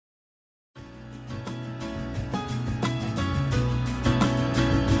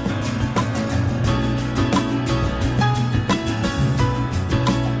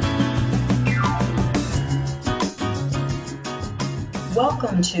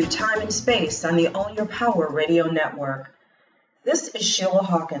Welcome to Time and Space on the Own Your Power Radio Network. This is Sheila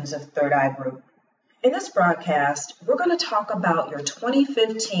Hawkins of Third Eye Group. In this broadcast, we're going to talk about your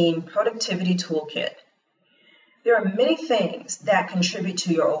 2015 Productivity Toolkit. There are many things that contribute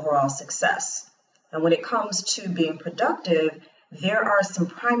to your overall success. And when it comes to being productive, there are some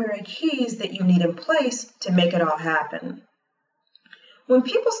primary keys that you need in place to make it all happen. When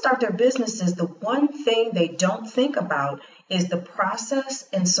people start their businesses, the one thing they don't think about is the process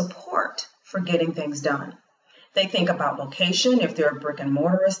and support for getting things done. They think about location, if they're a brick and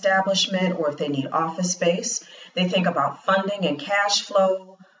mortar establishment or if they need office space. They think about funding and cash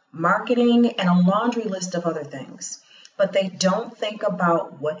flow, marketing, and a laundry list of other things. But they don't think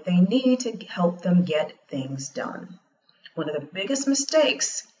about what they need to help them get things done. One of the biggest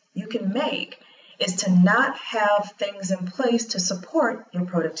mistakes you can make is to not have things in place to support your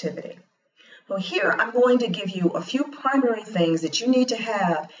productivity. Well, here I'm going to give you a few primary things that you need to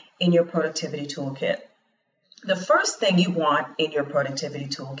have in your productivity toolkit. The first thing you want in your productivity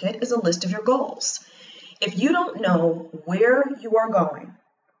toolkit is a list of your goals. If you don't know where you are going,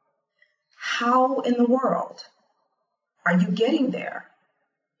 how in the world are you getting there?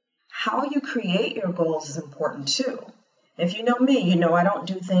 How you create your goals is important too. If you know me, you know I don't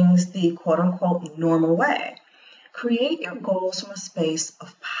do things the quote-unquote normal way. Create your goals from a space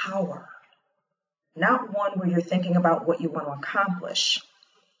of power, not one where you're thinking about what you want to accomplish.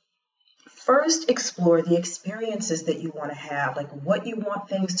 First, explore the experiences that you want to have, like what you want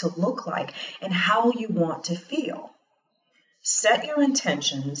things to look like and how you want to feel. Set your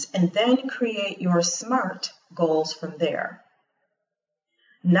intentions and then create your SMART goals from there.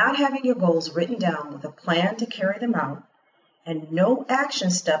 Not having your goals written down with a plan to carry them out and no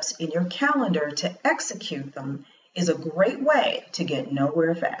action steps in your calendar to execute them is a great way to get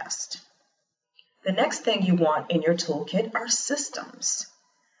nowhere fast. The next thing you want in your toolkit are systems.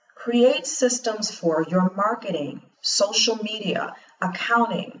 Create systems for your marketing, social media,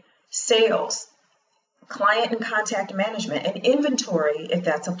 accounting, sales, client and contact management, and inventory if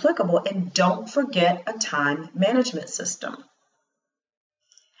that's applicable, and don't forget a time management system.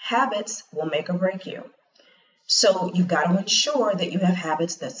 Habits will make or break you. So you've got to ensure that you have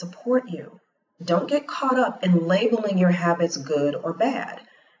habits that support you. Don't get caught up in labeling your habits good or bad.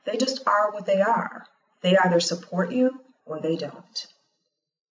 They just are what they are. They either support you or they don't.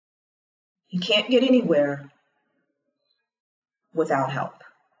 You can't get anywhere without help.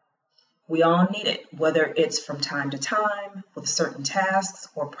 We all need it, whether it's from time to time, with certain tasks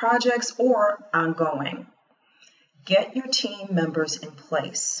or projects, or ongoing. Get your team members in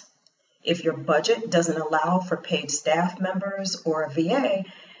place. If your budget doesn't allow for paid staff members or a VA,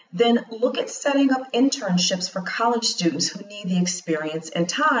 then look at setting up internships for college students who need the experience and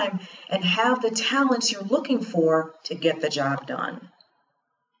time and have the talents you're looking for to get the job done.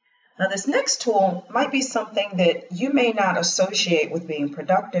 Now, this next tool might be something that you may not associate with being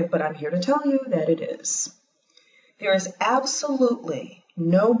productive, but I'm here to tell you that it is. There is absolutely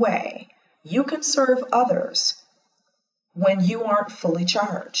no way you can serve others when you aren't fully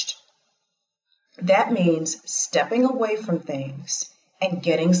charged. That means stepping away from things and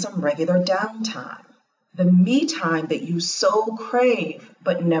getting some regular downtime, the me time that you so crave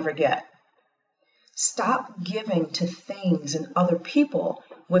but never get. Stop giving to things and other people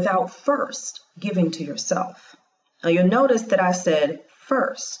without first giving to yourself. Now you'll notice that I said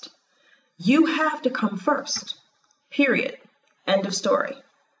first. You have to come first, period. End of story.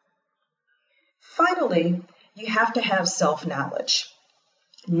 Finally, you have to have self-knowledge.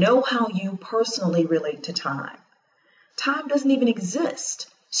 Know how you personally relate to time. Time doesn't even exist.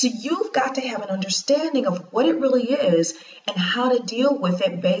 So you've got to have an understanding of what it really is and how to deal with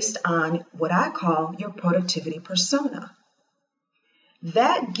it based on what I call your productivity persona.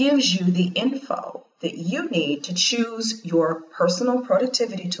 That gives you the info that you need to choose your personal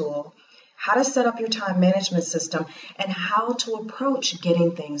productivity tool, how to set up your time management system, and how to approach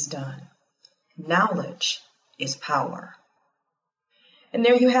getting things done. Knowledge is power. And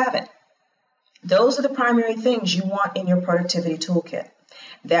there you have it. Those are the primary things you want in your productivity toolkit.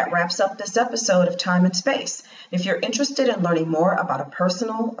 That wraps up this episode of Time and Space. If you're interested in learning more about a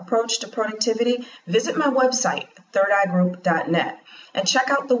personal approach to productivity, visit my website, thirdeyeGroup.net, and check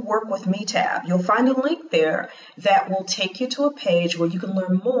out the Work With Me tab. You'll find a link there that will take you to a page where you can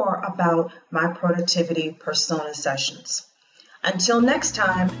learn more about my productivity persona sessions. Until next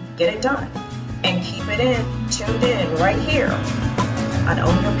time, get it done and keep it tuned in right here on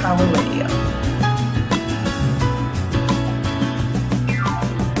Own Your Power Radio.